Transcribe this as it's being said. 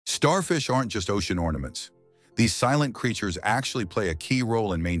Starfish aren't just ocean ornaments. These silent creatures actually play a key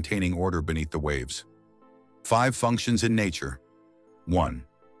role in maintaining order beneath the waves. 5 functions in nature. 1.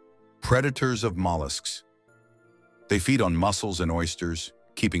 Predators of mollusks. They feed on mussels and oysters,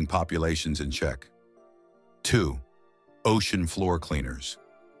 keeping populations in check. 2. Ocean floor cleaners.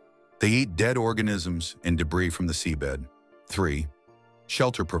 They eat dead organisms and debris from the seabed. 3.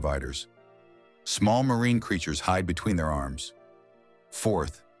 Shelter providers. Small marine creatures hide between their arms.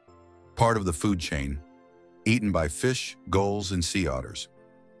 4th, part of the food chain, eaten by fish, gulls, and sea otters.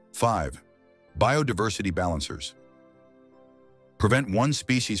 5. Biodiversity balancers. Prevent one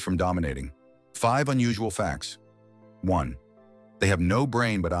species from dominating. 5 unusual facts. 1. They have no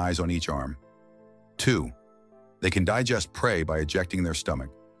brain but eyes on each arm. 2. They can digest prey by ejecting their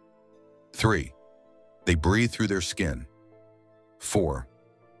stomach. 3. They breathe through their skin. 4.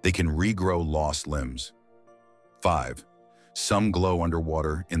 They can regrow lost limbs. 5. Some glow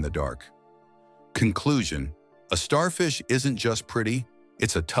underwater in the dark. Conclusion: a starfish isn't just pretty,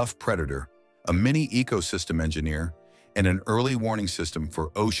 it's a tough predator, a mini ecosystem engineer, and an early warning system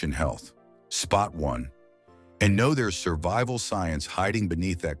for ocean health. Spot one, and know there's survival science hiding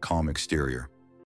beneath that calm exterior.